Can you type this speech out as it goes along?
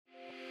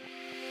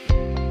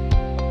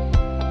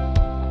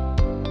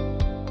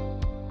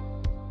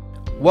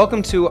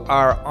Welcome to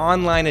our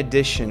online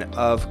edition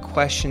of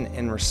Question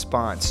and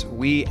Response.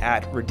 We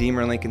at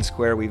Redeemer Lincoln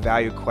Square, we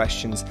value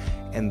questions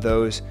and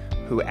those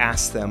who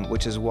ask them,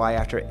 which is why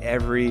after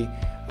every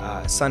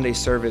Sunday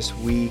service,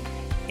 we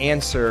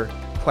answer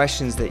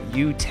questions that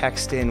you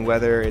text in,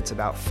 whether it's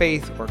about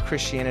faith or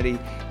Christianity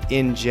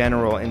in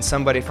general, and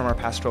somebody from our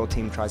pastoral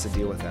team tries to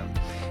deal with them.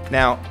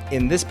 Now,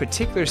 in this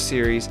particular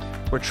series,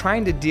 we're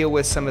trying to deal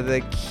with some of the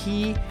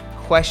key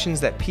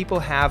questions that people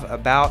have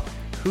about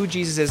who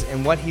Jesus is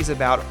and what he's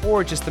about,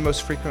 or just the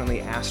most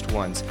frequently asked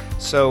ones.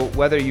 So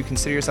whether you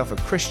consider yourself a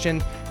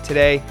Christian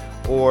today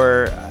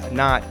or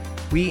not,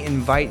 we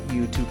invite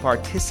you to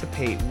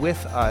participate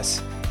with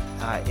us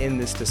in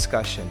this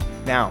discussion.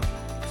 Now,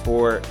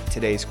 for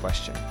today's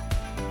question.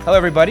 Hello,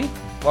 everybody.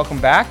 Welcome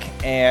back.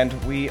 And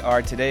we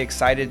are today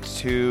excited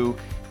to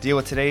deal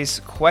with today's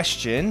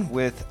question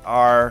with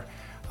our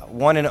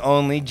one and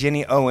only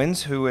Jenny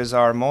Owens, who is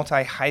our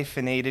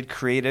multi-hyphenated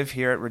creative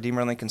here at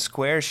Redeemer Lincoln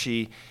Square.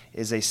 She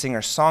is a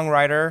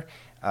singer-songwriter.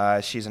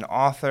 She's an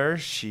author.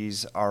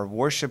 She's our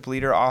worship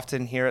leader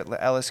often here at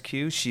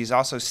LSQ. She's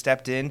also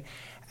stepped in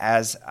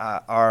as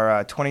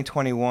our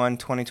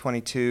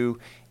 2021-2022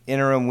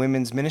 interim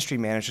women's ministry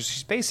manager.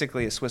 She's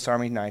basically a Swiss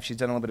Army knife. She's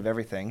done a little bit of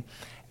everything.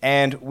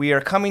 And we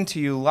are coming to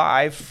you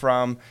live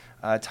from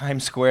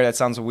Times Square. That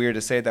sounds weird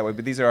to say it that way,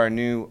 but these are our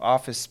new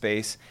office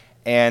space.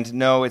 And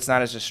no, it's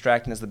not as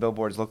distracting as the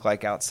billboards look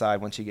like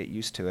outside once you get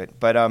used to it.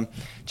 But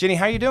Jenny,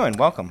 how are you doing?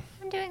 Welcome.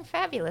 I'm doing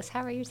fabulous.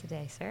 How are you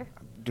today, sir?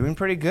 Doing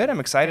pretty good. I'm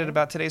excited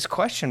about today's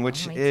question,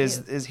 which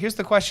is here's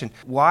the question.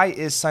 Why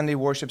is Sunday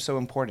worship so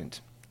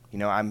important? You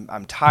know,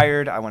 I'm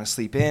tired. I want to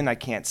sleep in. I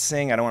can't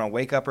sing. I don't want to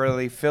wake up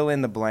early. Fill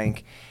in the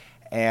blank.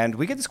 And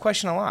we get this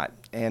question a lot,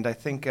 and I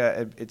think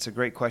it's a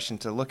great question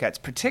to look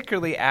at,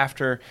 particularly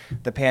after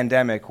the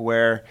pandemic,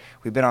 where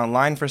we've been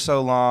online for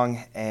so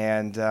long,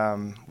 and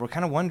we're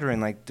kind of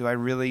wondering, like, do I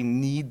really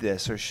need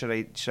this, or should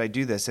I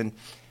do this? And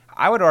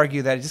I would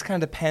argue that it just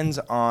kind of depends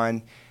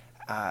on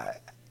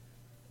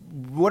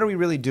what are we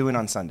really doing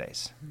on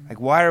Sundays?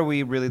 Like, why are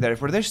we really there?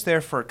 If we're just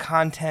there for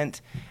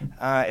content,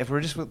 if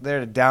we're just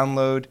there to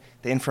download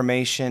the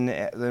information,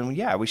 then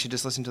yeah, we should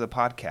just listen to the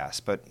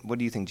podcast. But what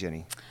do you think,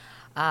 Jenny?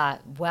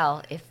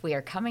 Well, if we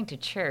are coming to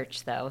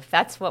church, though, if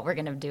that's what we're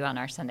going to do on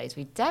our Sundays,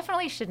 we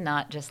definitely should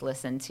not just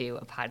listen to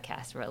a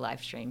podcast or a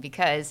live stream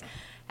because,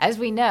 as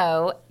we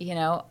know,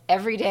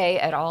 every day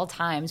at all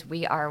times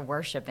we are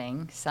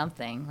worshiping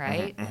something,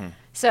 right? Mm-hmm.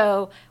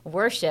 So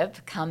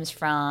worship comes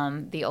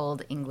from the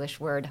old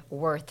English word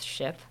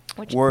worthship.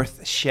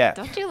 Worthship.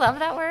 Don't you love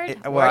that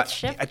word?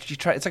 Worthship?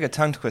 It's like a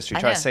tongue twister.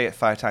 You try to say it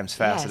 5 times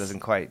fast. Yes. It doesn't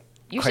quite.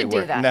 You should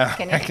do that. No,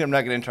 I'm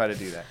not going to try to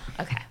do that.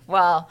 Okay.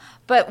 Well,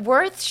 but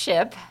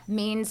worthship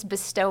means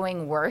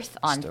bestowing worth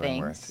on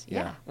things.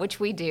 Yeah.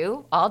 Which we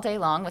do all day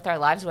long with our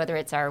lives, whether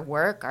it's our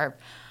work,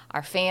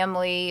 our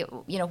family,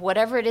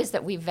 whatever it is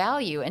that we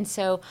value. And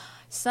so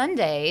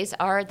Sundays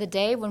are the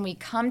day when we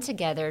come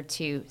together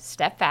to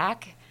step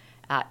back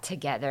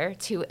together,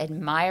 to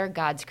admire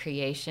God's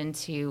creation,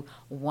 to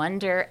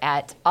wonder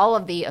at all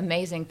of the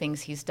amazing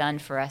things he's done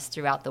for us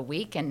throughout the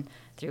week and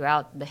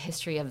throughout the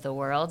history of the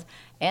world,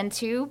 and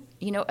to,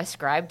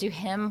 ascribe to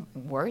him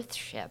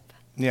worthship.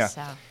 Yeah.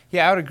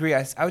 Yeah, I would agree.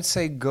 I would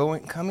say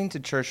coming to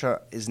church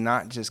is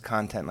not just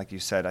content, like you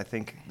said. I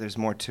think there's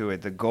more to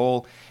it. The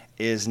goal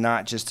is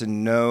not just to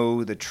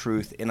know the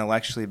truth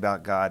intellectually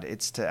about God.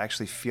 It's to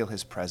actually feel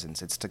his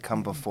presence. It's to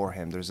come before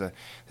him. There's an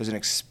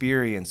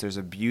experience. There's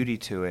a beauty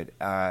to it,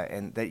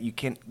 and that you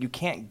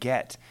can't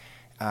get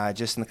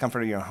just in the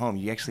comfort of your home.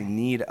 You actually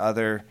need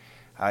other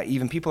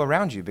even people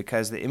around you,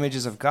 because the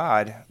images of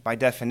God, by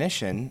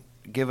definition,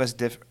 give us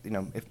if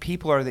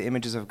people are the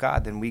images of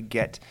God, then we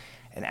get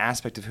an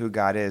aspect of who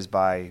God is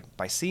by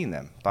seeing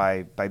them,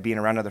 by being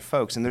around other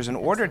folks. And there's an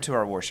order to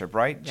our worship,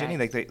 right, Jenny?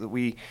 Like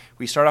we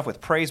start off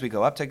with praise. We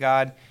go up to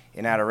God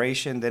in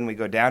adoration. Then we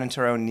go down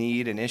into our own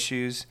need and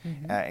issues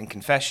and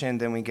confession.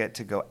 Then we get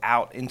to go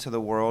out into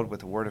the world with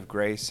the word of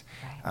grace.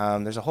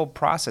 Right. There's a whole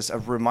process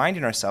of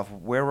reminding ourselves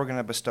where we're going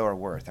to bestow our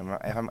worth, and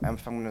if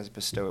I'm going to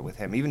bestow it with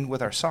him, even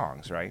with our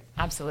songs, right?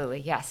 Absolutely,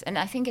 yes. And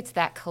I think it's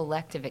that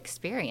collective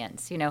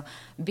experience,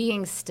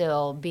 being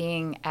still,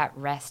 being at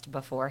rest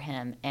before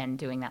him, and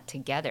doing that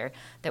together,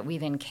 that we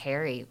then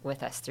carry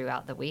with us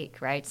throughout the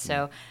week, right?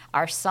 So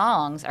our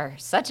songs are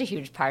such a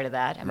huge part of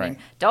that. I mean,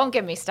 don't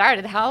get me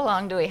started. How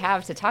long do we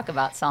have to talk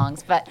about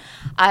songs? But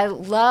I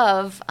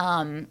love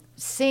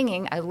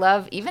singing. I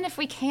love, even if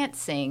we can't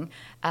sing,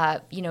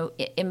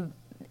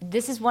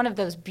 this is one of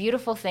those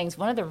beautiful things,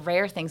 one of the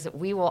rare things that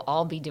we will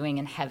all be doing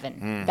in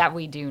heaven that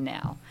we do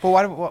now. Well,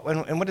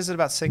 what is it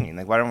about singing?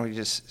 Like, why don't we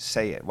just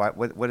say it? What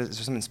is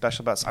there something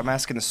special about? I'm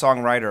asking the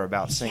songwriter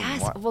about singing.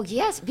 Yes, well,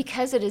 yes,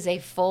 because it is a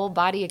full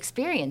body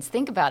experience.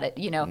 Think about it.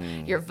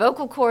 Your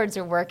vocal cords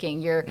are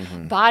working. Your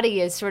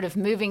body is sort of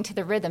moving to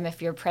the rhythm.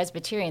 If you're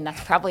Presbyterian,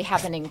 that's probably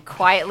happening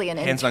quietly and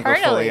Hands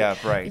internally. Hands don't go fully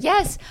up, right?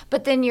 Yes,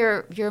 but then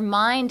your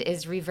mind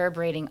is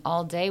reverberating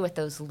all day with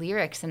those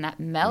lyrics and that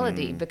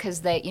melody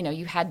because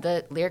you have had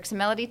the lyrics and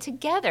melody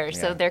together,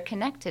 so they're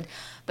connected.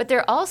 But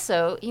they're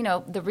also,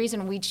 the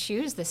reason we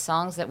choose the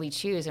songs that we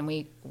choose, and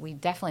we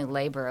definitely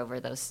labor over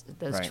those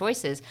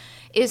choices,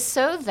 is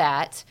so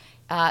that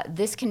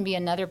this can be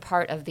another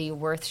part of the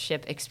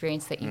worship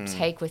experience that you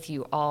take with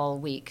you all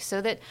week,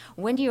 so that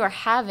when you are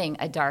having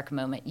a dark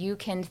moment, you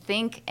can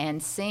think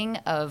and sing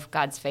of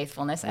God's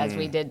faithfulness, as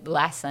we did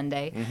last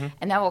Sunday,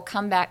 and that will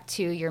come back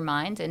to your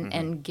mind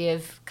and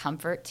give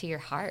comfort to your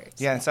heart.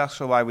 Yeah, it's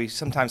actually why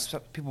sometimes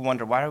people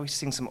wonder, why do we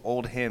sing some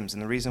old hymns?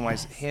 And the reason why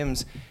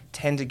hymns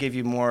tend to give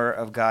you more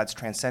of God's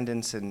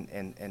transcendence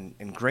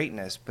and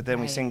greatness, but then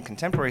we sing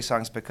contemporary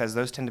songs because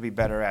those tend to be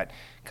better at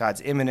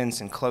God's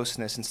immanence and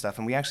closeness and stuff,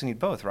 and we actually need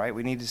both, right?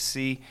 We need to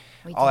see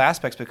all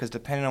aspects, because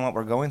depending on what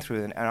we're going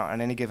through and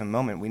on any given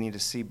moment, we need to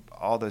see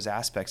all those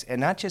aspects,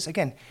 and not just,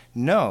 again,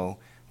 know,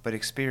 but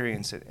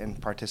experience it and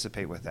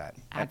participate with that.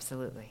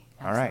 Absolutely.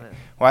 All right.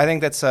 Well, I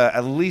think that's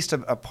at least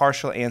a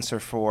partial answer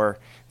for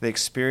the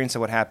experience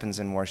of what happens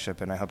in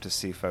worship, and I hope to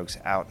see folks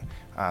out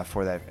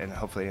for that, and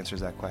hopefully it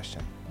answers that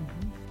question.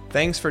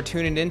 Thanks for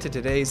tuning in to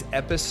today's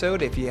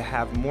episode. If you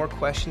have more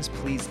questions,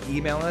 please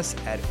email us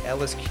at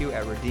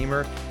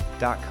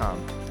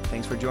lsq@redeemer.com.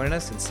 Thanks for joining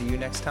us, and see you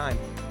next time.